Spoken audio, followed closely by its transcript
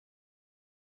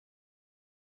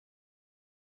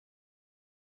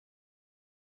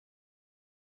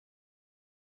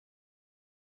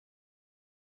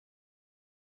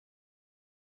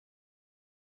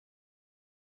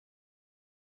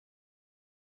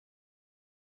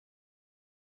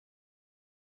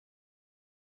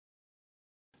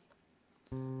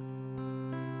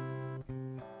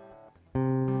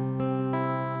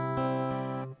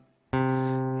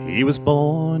He was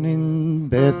born in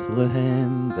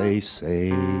Bethlehem, they say.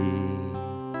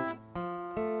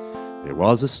 There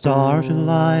was a star to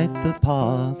light the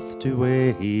path to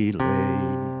where he lay.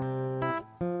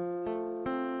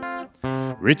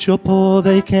 Rich or poor,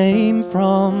 they came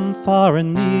from far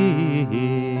and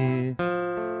near,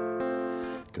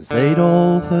 'cause they'd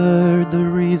all heard the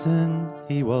reason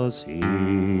he was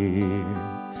here.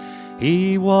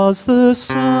 He was the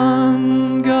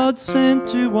Son God sent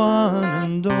to one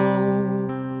and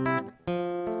all,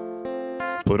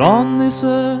 put on this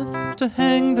earth to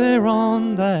hang there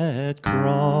on that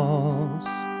cross,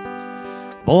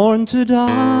 born to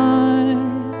die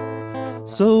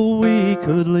so we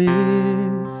could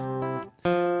live.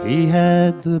 He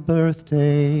had the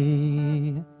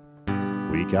birthday,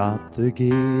 we got the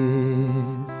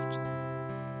gift.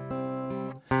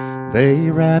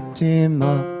 They wrapped him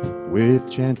up with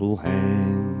gentle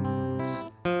hands.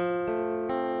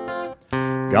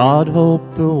 God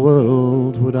hoped the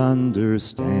world would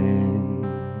understand.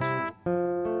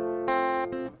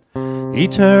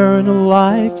 Eternal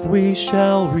life we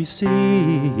shall receive,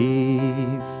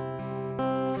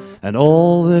 and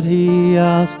all that he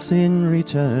asks in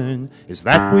return is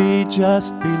that we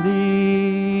just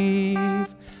believe.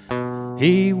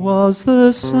 He was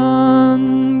the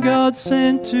Son God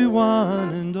sent to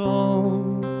one and all,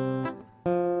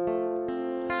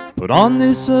 put on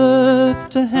this earth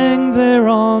to hang there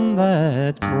on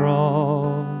that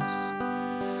cross,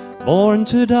 born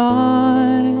to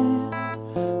die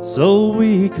so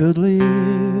we could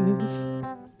live.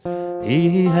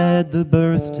 He had the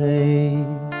birthday,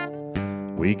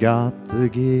 we got the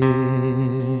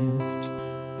gift.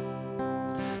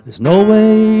 There's no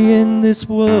way in this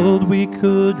world we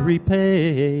could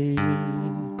repay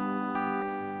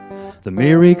the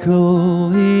miracle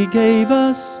he gave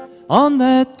us on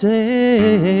that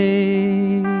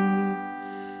day.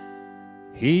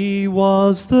 He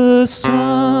was the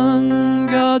Son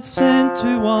God sent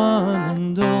to one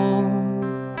and all,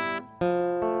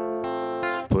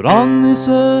 put on this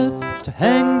earth to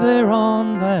hang there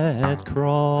on that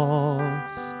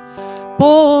cross,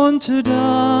 born to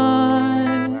die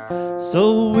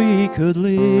so we could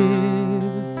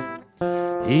live.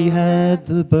 He had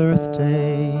the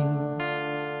birthday,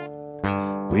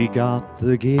 we got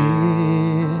the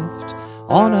gift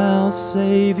on our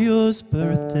Saviour's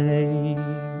birthday.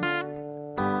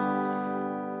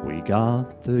 We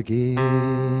got the gift.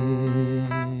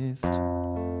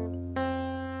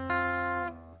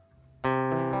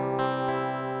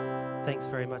 Thanks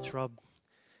very much, Rob.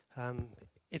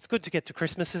 It's good to get to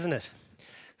Christmas, isn't it?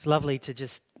 It's lovely to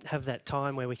just have that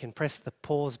time where we can press the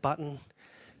pause button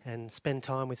and spend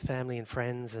time with family and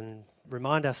friends and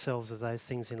remind ourselves of those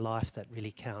things in life that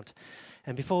really count.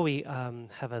 And before we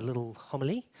have a little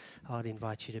homily, I'd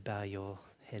invite you to bow your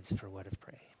heads for a word of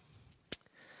prayer.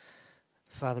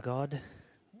 Father God,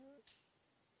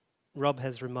 Rob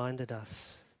has reminded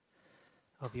us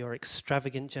of your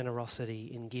extravagant generosity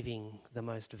in giving the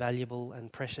most valuable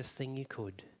and precious thing you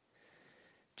could,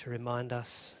 to remind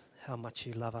us how much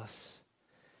you love us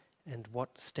and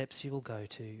what steps you will go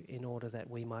to in order that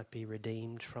we might be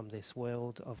redeemed from this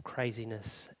world of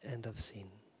craziness and of sin.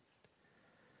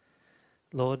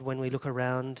 Lord, when we look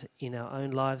around in our own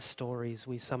lives' stories,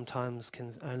 we sometimes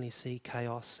can only see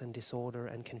chaos and disorder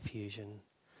and confusion.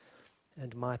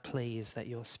 And my plea is that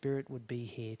your Spirit would be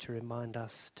here to remind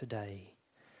us today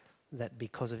that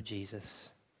because of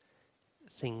Jesus,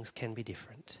 things can be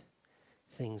different,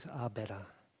 things are better,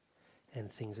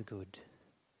 and things are good.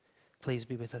 Please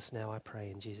be with us now, I pray,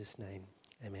 in Jesus' name.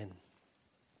 Amen.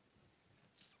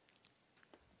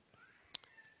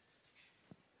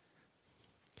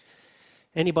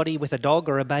 Anybody with a dog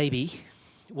or a baby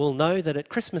will know that at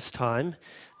Christmas time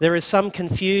there is some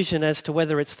confusion as to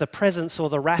whether it's the presents or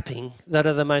the wrapping that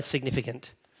are the most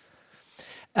significant.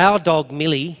 Our dog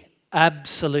Millie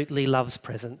absolutely loves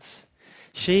presents.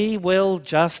 She will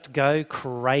just go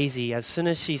crazy as soon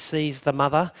as she sees the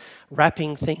mother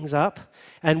wrapping things up.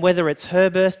 And whether it's her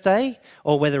birthday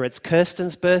or whether it's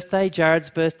Kirsten's birthday, Jared's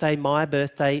birthday, my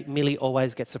birthday, Millie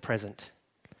always gets a present.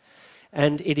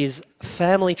 And it is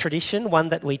family tradition, one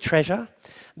that we treasure,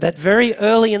 that very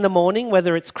early in the morning,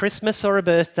 whether it's Christmas or a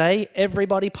birthday,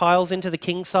 everybody piles into the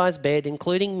king-size bed,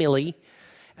 including Millie,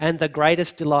 and the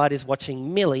greatest delight is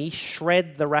watching Millie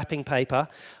shred the wrapping paper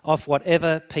off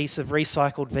whatever piece of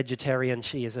recycled vegetarian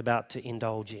she is about to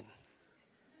indulge in.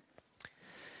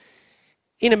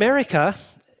 In America,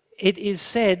 it is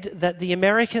said that the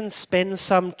Americans spend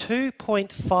some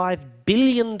 $2.5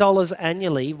 billion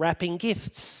annually wrapping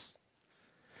gifts.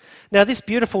 Now, this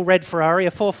beautiful red Ferrari,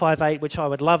 a 458, which I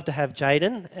would love to have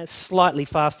Jaden, it's slightly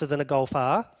faster than a Golf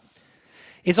R,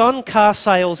 is on car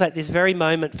sales at this very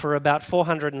moment for about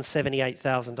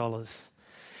 $478,000.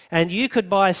 And you could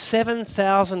buy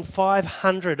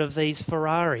 7,500 of these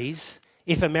Ferraris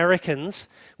if Americans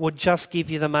would just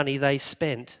give you the money they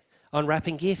spent on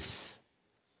wrapping gifts.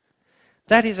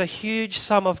 That is a huge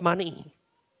sum of money.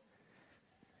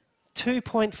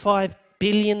 $2.5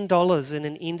 billion in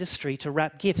an industry to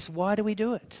wrap gifts. Why do we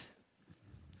do it?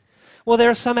 Well,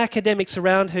 there are some academics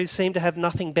around who seem to have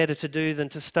nothing better to do than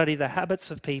to study the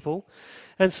habits of people,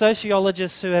 and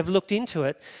sociologists who have looked into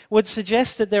it would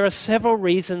suggest that there are several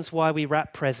reasons why we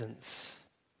wrap presents.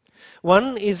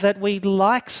 One is that we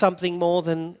like something more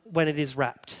than when it is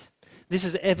wrapped. This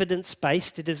is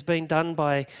evidence-based. It has been done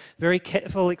by very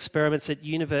careful experiments at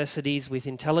universities with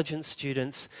intelligent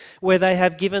students where they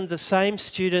have given the same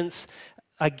students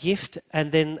a gift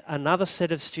and then another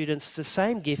set of students the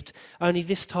same gift, only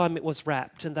this time it was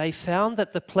wrapped. And they found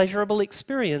that the pleasurable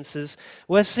experiences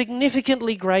were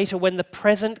significantly greater when the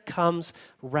present comes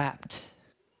wrapped.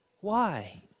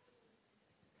 Why?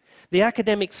 The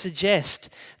academics suggest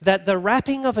that the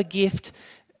wrapping of a gift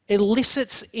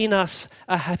elicits in us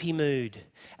a happy mood.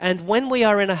 And when we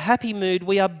are in a happy mood,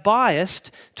 we are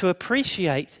biased to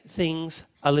appreciate things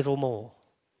a little more.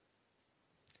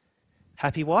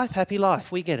 Happy wife, happy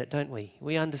life. We get it, don't we?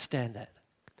 We understand that.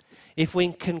 If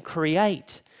we can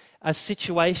create a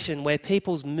situation where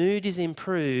people's mood is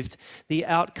improved, the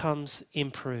outcomes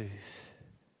improve.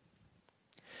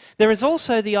 There is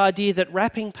also the idea that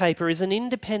wrapping paper is an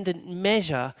independent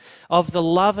measure of the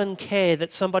love and care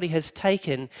that somebody has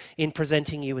taken in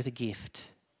presenting you with a gift.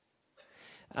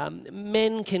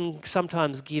 Men can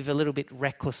sometimes give a little bit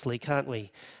recklessly, can't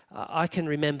we? I can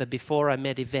remember before I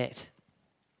met Yvette,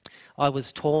 I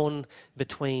was torn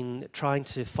between trying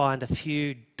to find a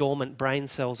few dormant brain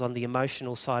cells on the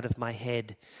emotional side of my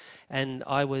head. And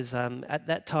I was, at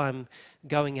that time,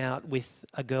 going out with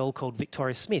a girl called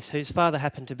Victoria Smith, whose father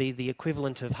happened to be the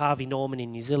equivalent of Harvey Norman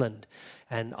in New Zealand.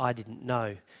 And I didn't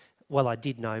know. Well, I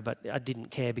did know, but I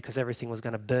didn't care because everything was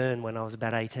going to burn when I was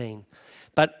about 18.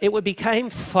 But it became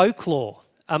folklore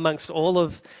amongst all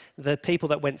of the people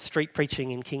that went street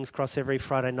preaching in King's Cross every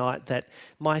Friday night that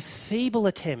my feeble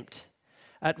attempt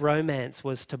at romance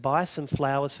was to buy some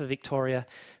flowers for Victoria,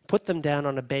 put them down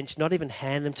on a bench, not even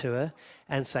hand them to her,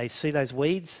 and say, "See those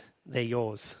weeds? They're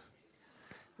yours."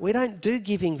 We don't do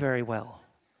giving very well.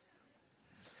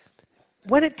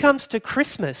 When it comes to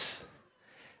Christmas,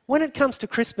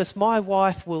 my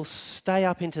wife will stay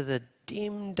up into the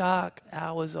dim, dark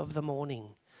hours of the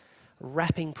morning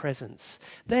wrapping presents.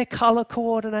 They're colour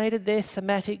coordinated, they're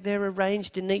thematic, they're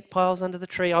arranged in neat piles under the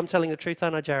tree. I'm telling the truth,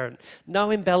 aren't I, Jared? No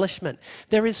embellishment.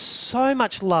 There is so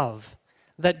much love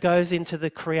that goes into the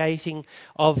creating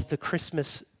of the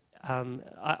Christmas,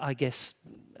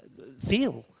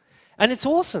 feel. And it's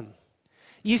awesome.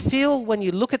 You feel when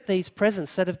you look at these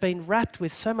presents that have been wrapped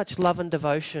with so much love and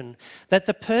devotion that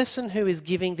the person who is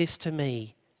giving this to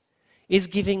me is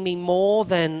giving me more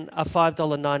than a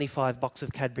 $5.95 box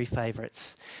of Cadbury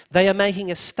Favourites. They are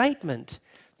making a statement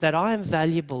that I am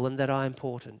valuable and that I am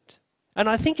important. And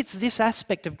I think it's this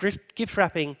aspect of gift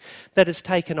wrapping that has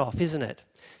taken off, isn't it?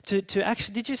 To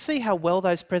actually, did you see how well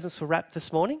those presents were wrapped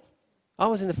this morning? I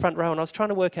was in the front row and I was trying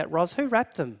to work out, Roz, who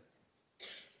wrapped them?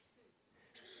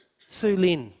 Sue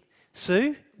Lynn.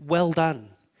 Sue, well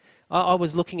done. I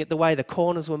was looking at the way the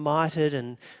corners were mitered,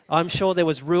 and I'm sure there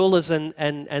was rulers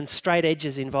and straight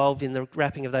edges involved in the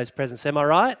wrapping of those presents. Am I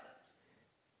right?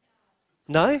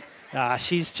 No?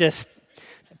 She's just,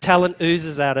 talent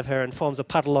oozes out of her and forms a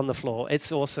puddle on the floor.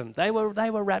 It's awesome. They were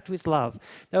wrapped with love.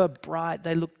 They were bright.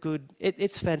 They looked good.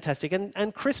 It's fantastic.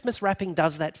 And Christmas wrapping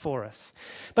does that for us.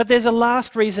 But there's a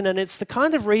last reason, and it's the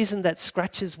kind of reason that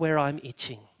scratches where I'm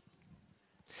itching.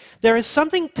 There is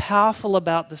something powerful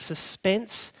about the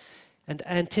suspense and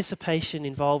anticipation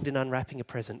involved in unwrapping a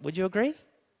present. Would you agree?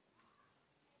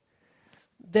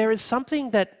 There is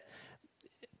something that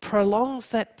prolongs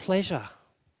that pleasure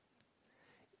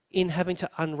in having to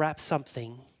unwrap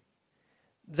something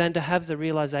than to have the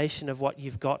realization of what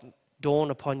you've got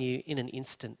dawn upon you in an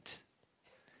instant.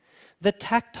 The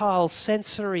tactile,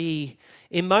 sensory,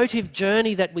 emotive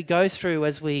journey that we go through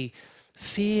as we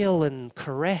feel and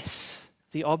caress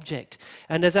the object.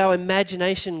 And as our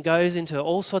imagination goes into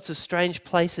all sorts of strange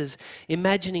places,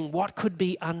 imagining what could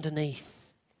be underneath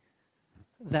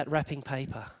that wrapping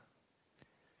paper.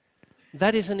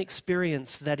 That is an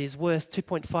experience that is worth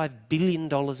 $2.5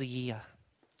 billion a year.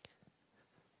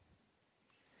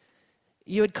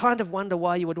 You would kind of wonder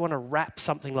why you would want to wrap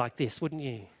something like this, wouldn't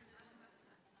you?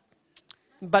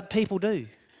 But people do.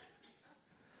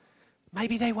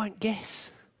 maybe they won't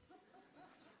guess.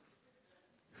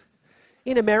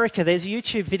 In America, there's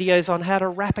YouTube videos on how to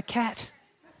wrap a cat.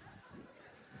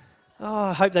 Oh,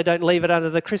 I hope they don't leave it under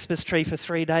the Christmas tree for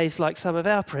 3 days like some of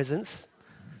our presents.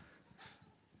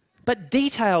 But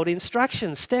detailed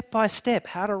instructions, step by step,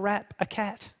 how to wrap a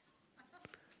cat.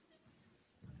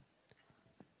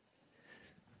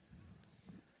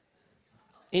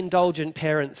 Indulgent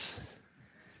parents.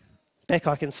 Beck,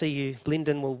 I can see you.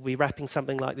 Lyndon will be wrapping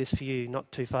something like this for you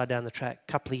not too far down the track,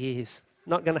 couple of years.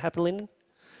 Not going to happen, Lyndon?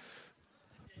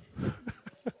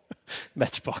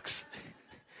 Matchbox.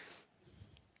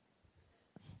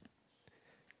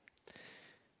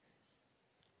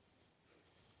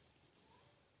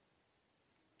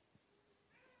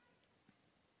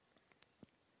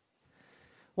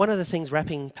 One of the things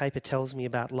wrapping paper tells me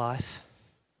about life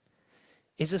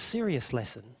is a serious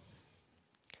lesson.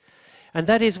 And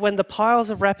that is when the piles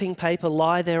of wrapping paper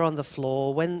lie there on the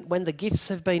floor, when the gifts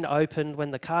have been opened,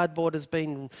 when the cardboard has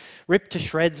been ripped to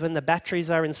shreds, when the batteries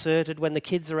are inserted, when the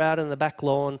kids are out in the back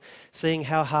lawn seeing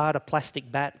how hard a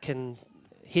plastic bat can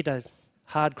hit a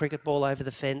hard cricket ball over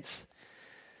the fence.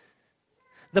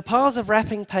 The piles of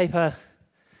wrapping paper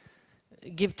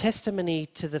give testimony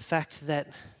to the fact that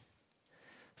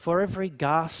for every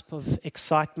gasp of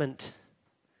excitement,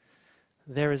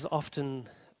 there is often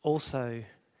also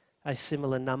a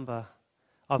similar number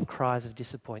of cries of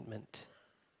disappointment.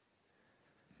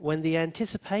 When the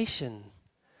anticipation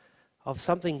of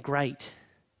something great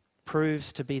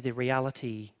proves to be the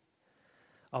reality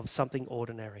of something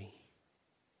ordinary.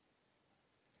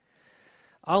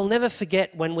 I'll never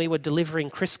forget when we were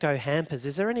delivering Crisco hampers.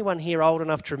 Is there anyone here old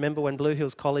enough to remember when Blue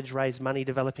Hills College raised money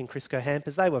developing Crisco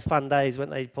hampers? They were fun days,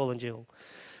 weren't they, Paul and Jill?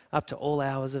 Up to all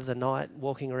hours of the night,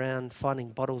 walking around,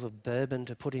 finding bottles of bourbon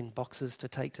to put in boxes to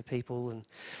take to people and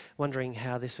wondering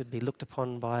how this would be looked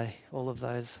upon by all of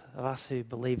those of us who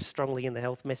believe strongly in the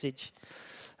health message.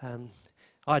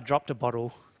 I dropped a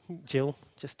bottle, Jill,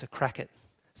 just to crack it.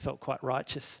 Felt quite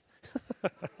righteous.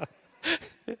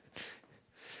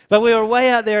 But we were way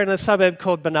out there in a suburb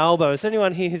called Benalbo. Is there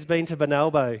anyone here who's been to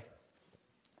Benalbo?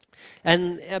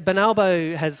 And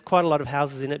Benalbo has quite a lot of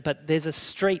houses in it, but there's a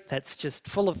street that's just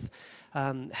full of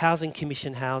housing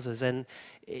commission houses, and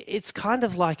it's kind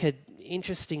of like an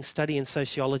interesting study in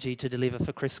sociology to deliver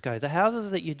for Crisco. The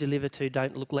houses that you deliver to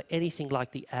don't look like anything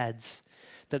like the ads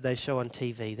that they show on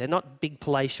TV. They're not big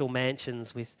palatial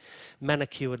mansions with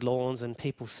manicured lawns and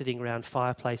people sitting around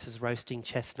fireplaces roasting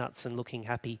chestnuts and looking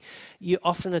happy. You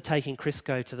often are taking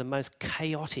Crisco to the most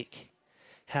chaotic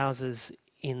houses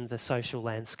in the social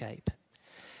landscape.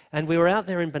 And we were out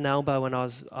there in Benalbo and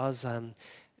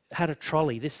I had a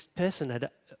trolley. This person had,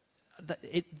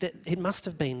 it must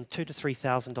have been $2,000 to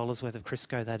 $3,000 worth of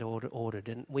Crisco they'd ordered,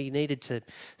 and we needed to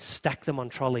stack them on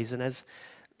trolleys. And as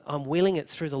I'm wheeling it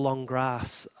through the long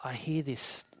grass, I hear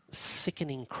this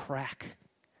sickening crack.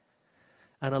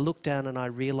 And I look down and I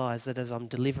realise that as I'm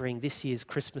delivering this year's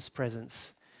Christmas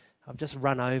presents, I've just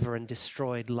run over and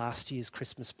destroyed last year's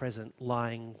Christmas present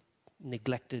lying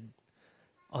neglected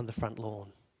on the front lawn.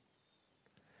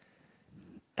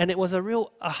 And it was a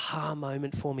real aha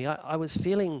moment for me. I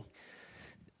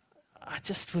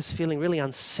just was feeling really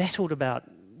unsettled about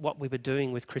what we were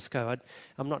doing with Crisco.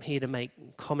 I'm not here to make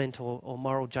comment or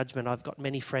moral judgment. I've got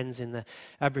many friends in the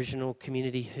Aboriginal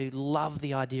community who love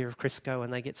the idea of Crisco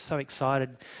and they get so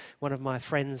excited. One of my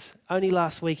friends only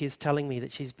last week is telling me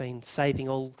that she's been saving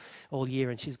all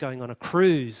year and she's going on a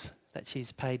cruise that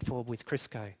she's paid for with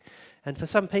Crisco. And for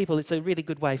some people it's a really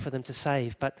good way for them to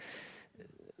save, but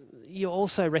you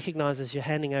also recognise as you're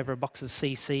handing over a box of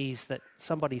CCs that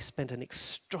somebody spent an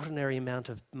extraordinary amount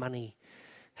of money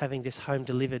having this home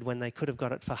delivered when they could have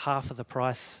got it for half of the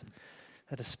price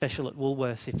at a special at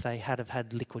Woolworths if they had have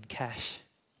had liquid cash.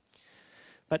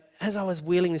 But as I was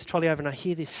wheeling this trolley over and I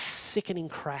hear this sickening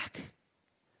crack,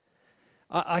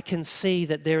 I can see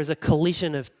that there is a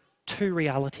collision of two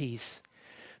realities.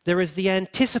 There is the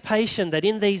anticipation that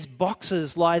in these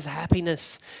boxes lies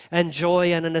happiness and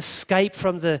joy and an escape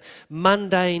from the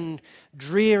mundane,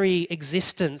 dreary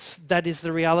existence that is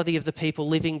the reality of the people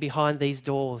living behind these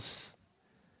doors.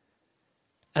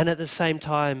 And at the same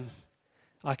time,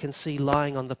 I can see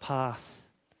lying on the path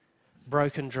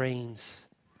broken dreams,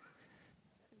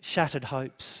 shattered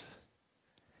hopes,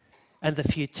 and the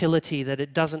futility that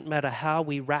it doesn't matter how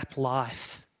we wrap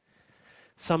life.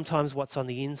 Sometimes what's on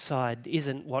the inside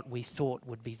isn't what we thought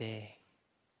would be there.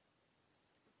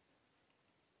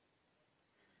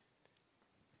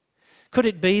 Could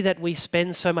it be that we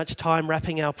spend so much time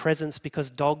wrapping our presents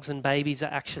because dogs and babies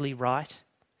are actually right?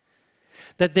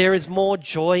 that there is more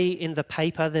joy in the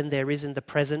paper than there is in the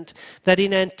present, that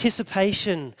in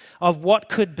anticipation of what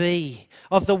could be,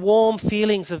 of the warm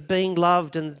feelings of being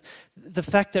loved, and the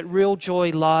fact that real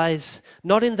joy lies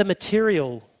not in the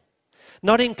material,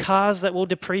 not in cars that will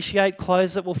depreciate,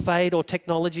 clothes that will fade, or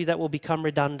technology that will become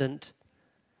redundant,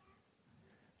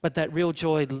 but that real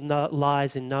joy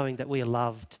lies in knowing that we are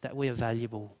loved, that we are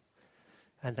valuable,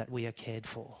 and that we are cared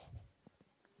for.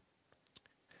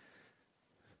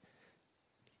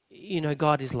 You know,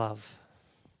 God is love.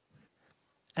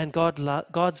 And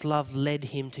God's love led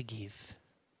him to give.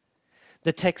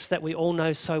 The text that we all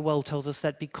know so well tells us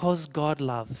that because God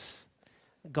loves,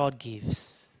 God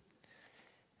gives.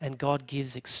 And God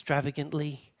gives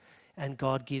extravagantly, and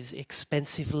God gives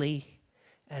expensively,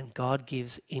 and God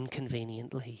gives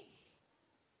inconveniently.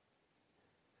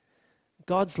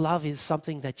 God's love is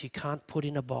something that you can't put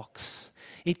in a box.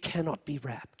 It cannot be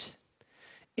wrapped.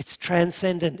 It's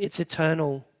transcendent, it's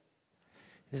eternal.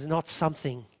 It is not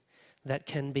something that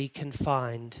can be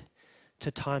confined to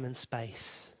time and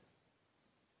space.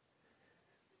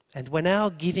 And when our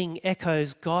giving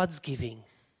echoes God's giving,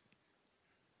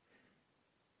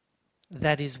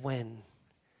 that is when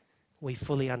we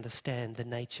fully understand the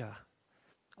nature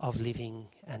of living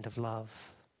and of love.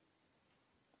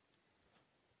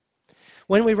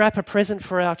 When we wrap a present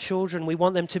for our children, we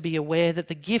want them to be aware that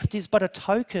the gift is but a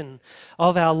token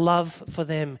of our love for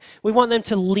them. We want them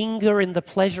to linger in the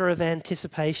pleasure of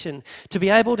anticipation, to be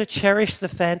able to cherish the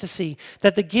fantasy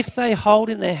that the gift they hold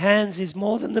in their hands is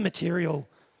more than the material.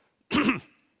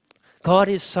 God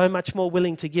is so much more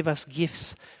willing to give us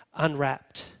gifts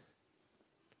unwrapped,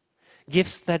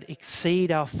 gifts that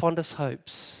exceed our fondest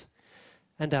hopes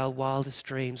and our wildest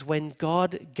dreams. When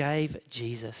God gave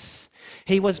Jesus,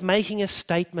 he was making a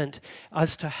statement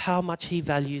as to how much he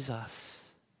values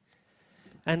us.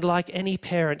 And like any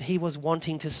parent, he was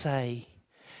wanting to say,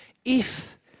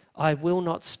 if I will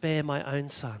not spare my own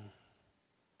son,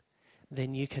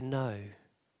 then you can know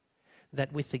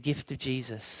that with the gift of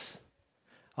Jesus,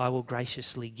 I will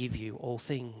graciously give you all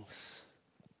things.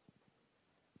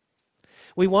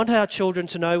 We want our children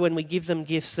to know when we give them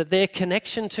gifts that their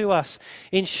connection to us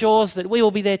ensures that we will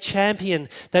be their champion,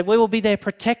 that we will be their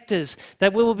protectors,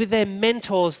 that we will be their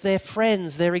mentors, their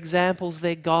friends, their examples,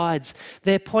 their guides,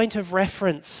 their point of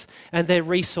reference, and their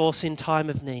resource in time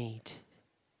of need.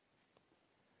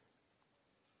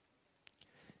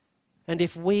 And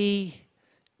if we,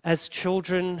 as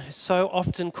children, so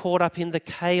often caught up in the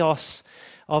chaos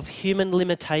of human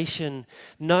limitation,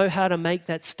 know how to make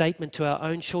that statement to our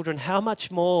own children, how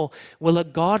much more will a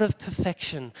God of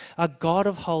perfection, a God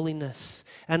of holiness,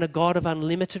 and a God of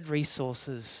unlimited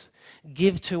resources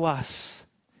give to us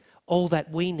all that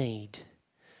we need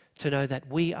to know that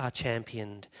we are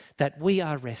championed, that we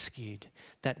are rescued,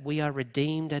 that we are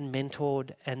redeemed and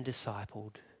mentored and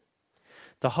discipled.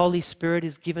 The Holy Spirit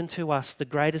is given to us, the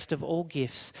greatest of all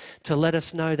gifts, to let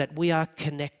us know that we are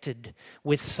connected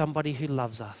with somebody who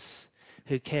loves us,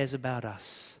 who cares about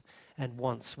us, and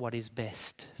wants what is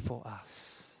best for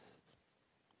us.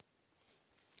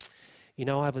 You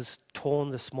know, I was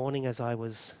torn this morning as I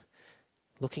was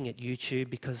looking at YouTube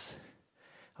because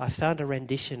I found a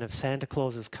rendition of Santa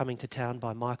Claus is Coming to Town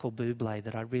by Michael Bublé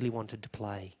that I really wanted to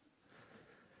play.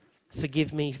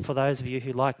 Forgive me for those of you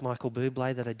who like Michael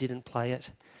Bublé that I didn't play it,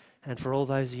 and for all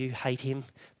those of you who hate him,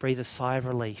 breathe a sigh of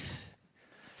relief.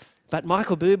 But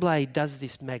Michael Bublé does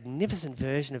this magnificent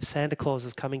version of Santa Claus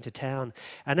is Coming to Town,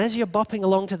 and as you're bopping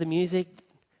along to the music,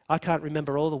 I can't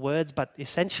remember all the words, but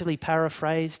essentially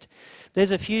paraphrased,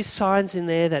 there's a few signs in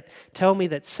there that tell me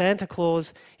that Santa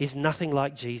Claus is nothing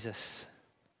like Jesus.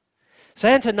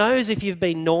 Santa knows if you've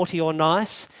been naughty or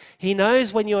nice. He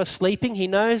knows when you're sleeping. He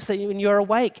knows that when you're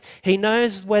awake. He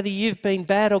knows whether you've been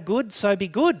bad or good, so be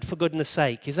good, for goodness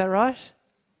sake. Is that right?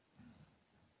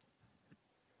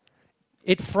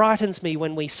 It frightens me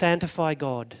when we sanctify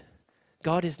God.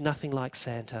 God is nothing like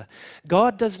Santa.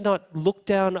 God does not look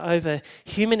down over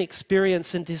human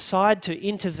experience and decide to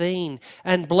intervene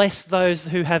and bless those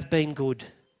who have been good.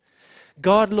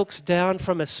 God looks down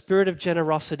from a spirit of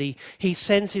generosity. He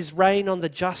sends his rain on the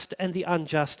just and the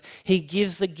unjust. He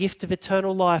gives the gift of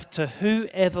eternal life to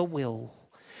whoever will.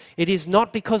 It is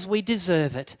not because we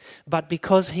deserve it, but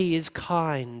because he is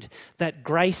kind, that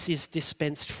grace is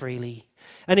dispensed freely.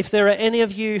 And if there are any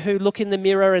of you who look in the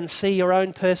mirror and see your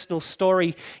own personal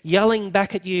story yelling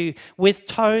back at you with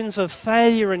tones of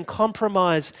failure and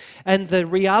compromise and the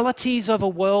realities of a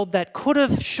world that could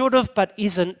have, should have, but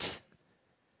isn't,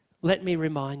 let me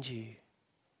remind you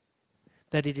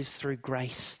that it is through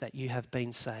grace that you have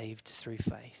been saved through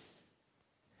faith.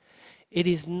 It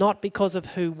is not because of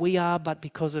who we are, but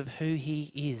because of who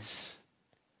he is.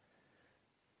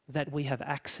 that we have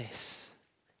access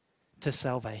to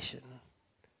salvation.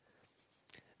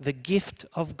 The gift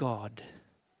of God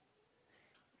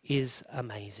is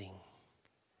amazing.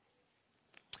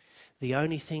 The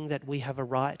only thing that we have a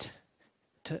right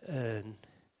to earn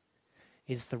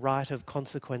is the right of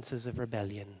consequences of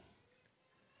rebellion.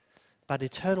 But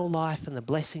eternal life and the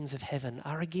blessings of heaven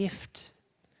are a gift.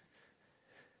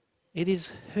 It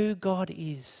is who God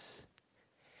is.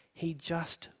 He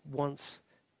just wants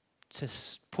to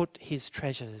put his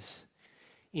treasures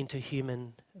into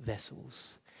human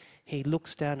vessels. He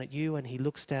looks down at you and he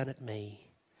looks down at me,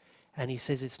 and he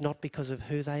says it's not because of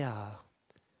who they are,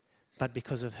 but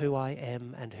because of who I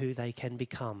am and who they can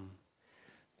become,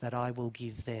 that I will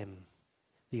give them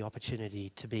the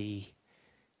opportunity to be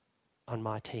on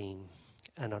my team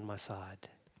and on my side.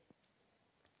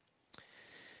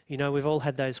 You know, we've all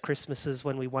had those Christmases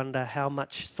when we wonder how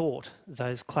much thought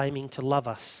those claiming to love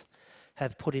us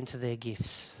have put into their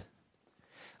gifts.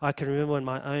 I can remember when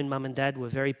my own mum and dad were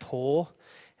very poor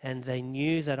and they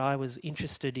knew that I was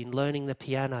interested in learning the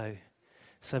piano.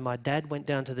 So my dad went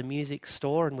down to the music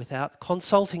store and, without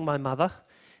consulting my mother,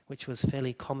 which was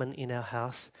fairly common in our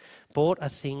house, bought a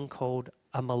thing called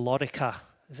a melodica.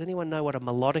 Does anyone know what a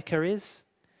melodica is?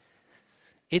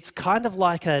 It's kind of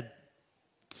like a,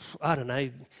 I don't know,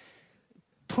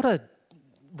 put a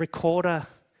recorder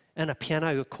and a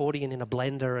piano accordion in a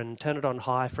blender and turn it on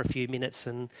high for a few minutes,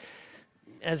 and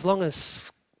as long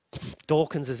as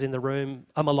Dawkins is in the room,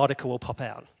 a melodica will pop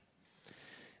out.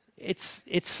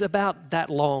 It's about that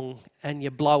long and you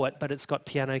blow it, but it's got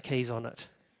piano keys on it.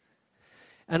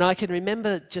 And I can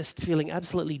remember just feeling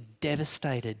absolutely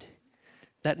devastated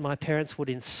that my parents would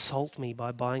insult me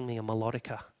by buying me a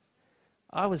melodica.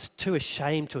 I was too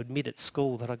ashamed to admit at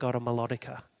school that I got a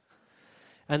melodica.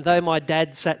 And though my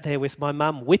dad sat there with my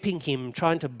mum whipping him,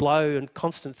 trying to blow and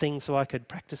constant things so I could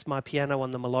practice my piano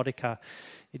on the melodica,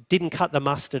 it didn't cut the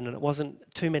mustard, and it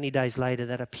wasn't too many days later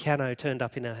that a piano turned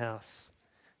up in our house.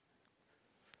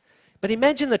 But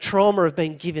imagine the trauma of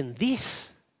being given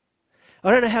this.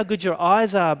 I don't know how good your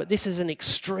eyes are, but this is an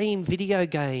extreme video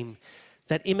game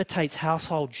that imitates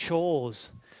household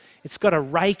chores. It's got a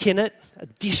rake in it, a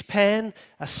dishpan,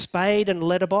 a spade and a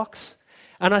letterbox.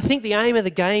 And I think the aim of the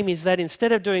game is that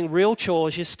instead of doing real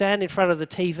chores, you stand in front of the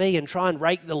TV and try and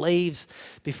rake the leaves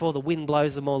before the wind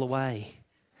blows them all away.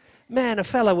 Man, a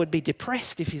fellow would be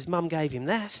depressed if his mum gave him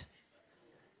that.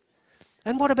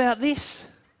 And what about this?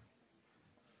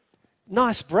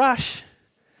 Nice brush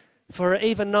for an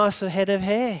even nicer head of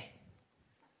hair.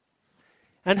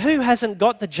 And who hasn't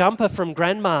got the jumper from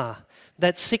grandma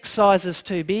that's 6 sizes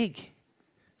too big?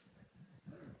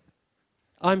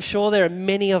 I'm sure there are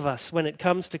many of us when it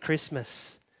comes to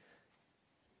Christmas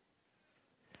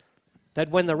that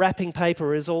when the wrapping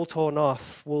paper is all torn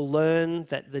off, we'll learn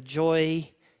that the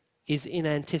joy is in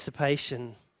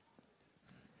anticipation,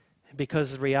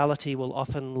 because reality will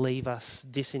often leave us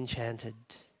disenchanted.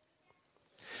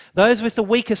 Those with the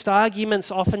weakest arguments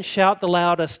often shout the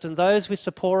loudest, and those with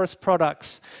the poorest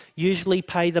products usually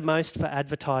pay the most for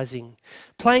advertising.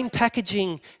 Plain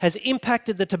packaging has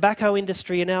impacted the tobacco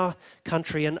industry in our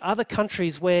country and other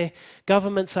countries where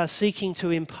governments are seeking to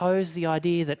impose the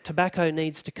idea that tobacco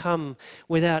needs to come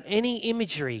without any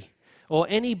imagery or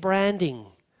any branding,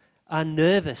 are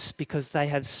nervous because they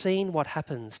have seen what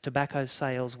happens. Tobacco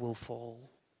sales will fall.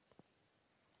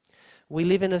 We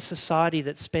live in a society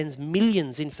that spends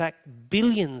millions, in fact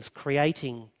billions,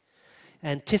 creating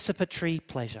anticipatory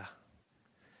pleasure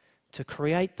to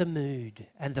create the mood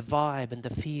and the vibe and the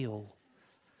feel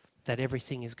that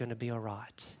everything is going to be all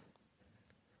right.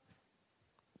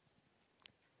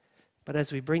 But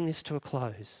as we bring this to a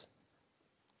close,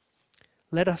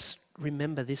 let us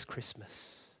remember this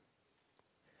Christmas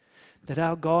that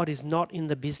our God is not in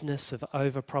the business of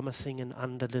over-promising and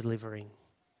under-delivering.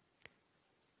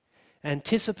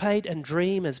 Anticipate and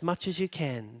dream as much as you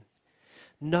can.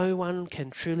 No one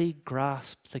can truly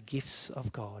grasp the gifts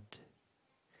of God.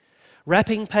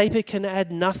 Wrapping paper can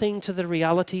add nothing to the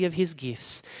reality of his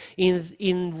gifts.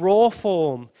 In raw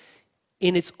form,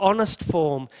 in its honest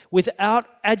form, without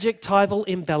adjectival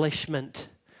embellishment,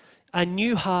 a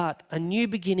new heart, a new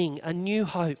beginning, a new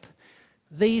hope.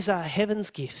 These are heaven's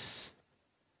gifts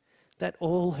that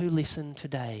all who listen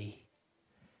today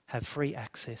have free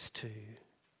access to.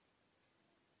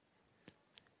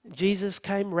 Jesus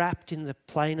came wrapped in the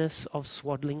plainness of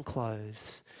swaddling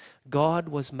clothes. God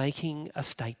was making a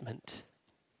statement.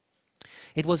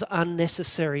 It was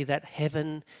unnecessary that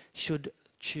heaven should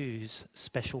choose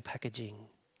special packaging.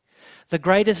 The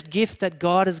greatest gift that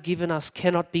God has given us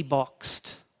cannot be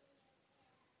boxed.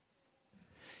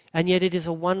 And yet it is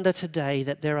a wonder today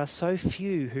that there are so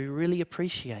few who really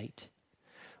appreciate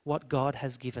what God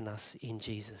has given us in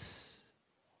Jesus.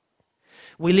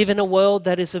 We live in a world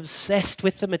that is obsessed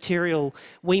with the material.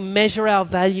 We measure our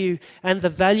value and the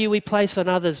value we place on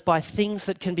others by things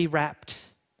that can be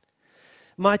wrapped.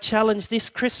 My challenge this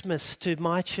Christmas to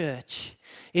my church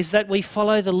is that we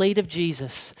follow the lead of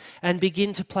Jesus and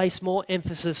begin to place more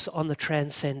emphasis on the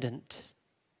transcendent.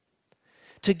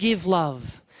 To give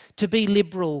love, to be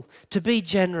liberal, to be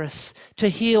generous, to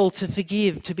heal, to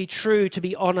forgive, to be true, to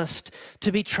be honest,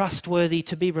 to be trustworthy,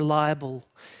 to be reliable.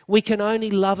 We can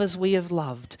only love as we have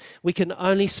loved. We can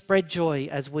only spread joy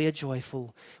as we are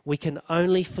joyful. We can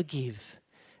only forgive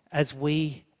as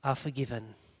we are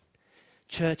forgiven.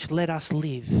 Church, let us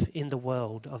live in the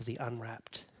world of the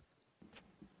unwrapped.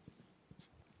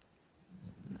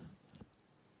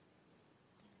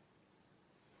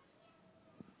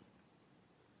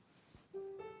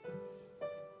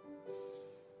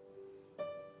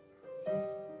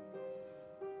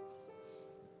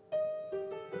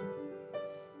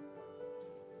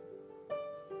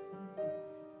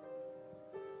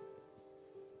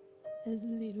 As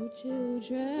little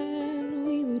children,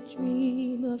 we would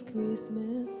dream of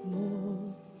Christmas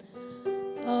morn,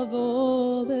 of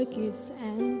all the gifts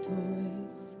and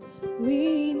toys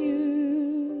we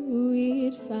knew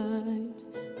we'd find,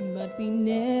 but we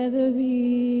never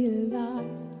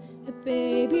realized a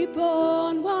baby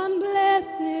born one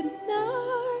blessed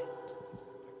night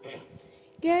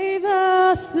gave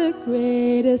us the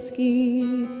greatest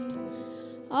gift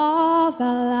of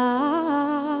our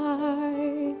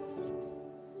lives.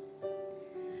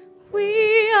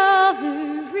 We are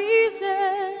the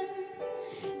reason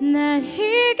that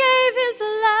He gave His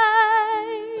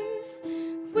life.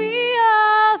 We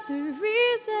are the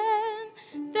reason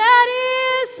that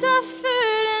He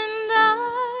suffered and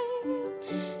died.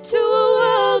 To a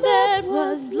world that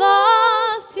was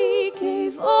lost, He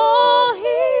gave all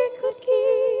He could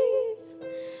give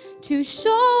to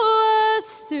show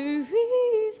us the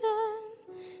reason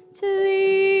to live.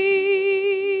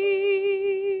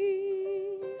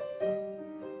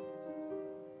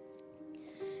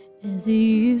 As the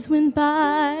years went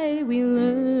by, we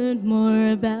learned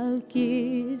more about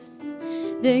gifts,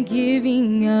 the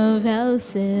giving of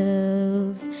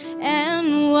ourselves,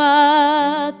 and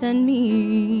what that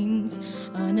means.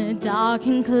 On a dark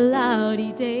and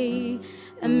cloudy day,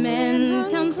 a man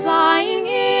come flying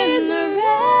in the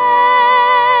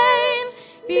rain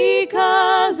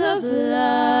because of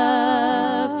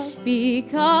love,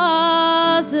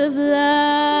 because of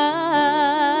love.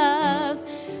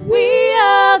 We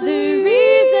are the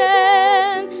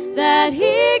reason that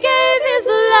He gave His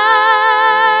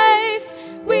life.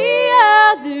 We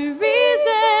are the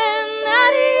reason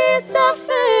that He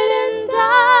suffered and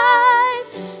died.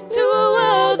 To a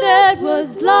world that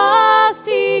was lost,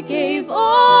 He gave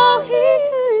all He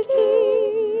could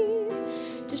give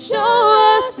to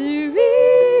show us the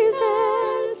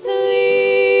reason to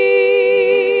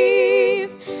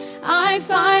live. I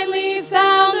finally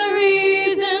found the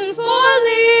reason for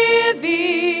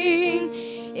living.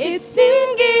 It's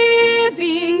in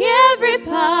giving every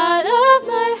part of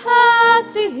my heart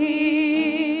to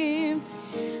Him.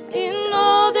 In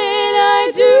all that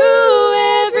I do,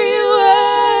 every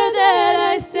word that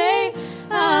I say,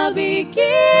 I'll be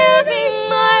giving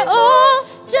my all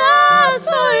just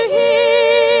for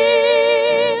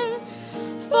Him.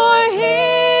 For Him,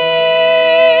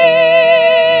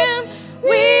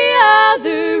 we are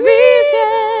the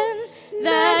reason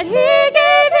that He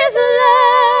gave His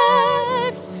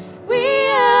life. We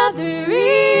are the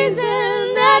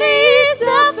reason that He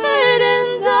suffered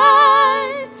and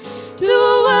died. To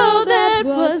a world that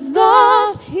was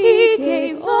lost, He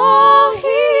gave all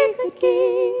He could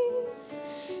give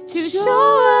to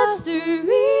show us the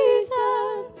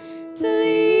reason to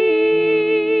live.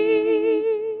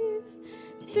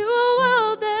 To a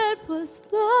world that was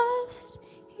lost,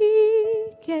 He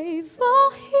gave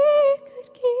all He could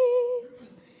give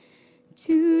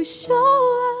to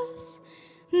show us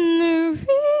the reason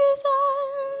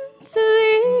to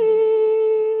live.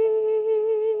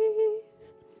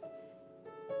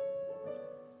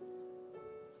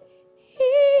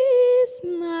 He's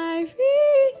my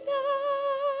reason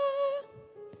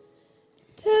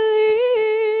to live.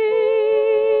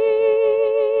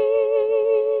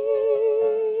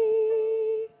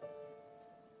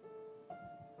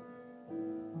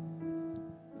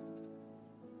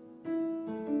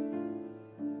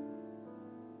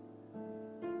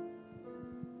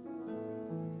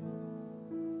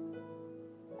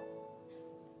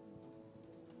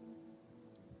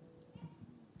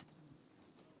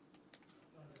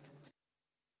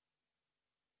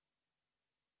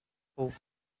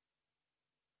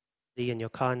 and your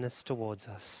kindness towards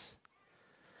us.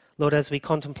 Lord, as we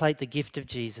contemplate the gift of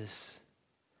Jesus,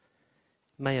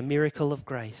 may a miracle of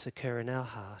grace occur in our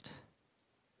heart.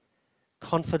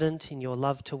 Confident in your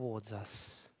love towards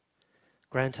us,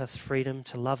 grant us freedom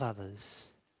to love others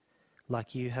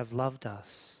like you have loved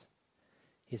us,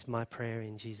 is my prayer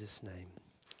in Jesus' name.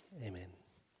 Amen.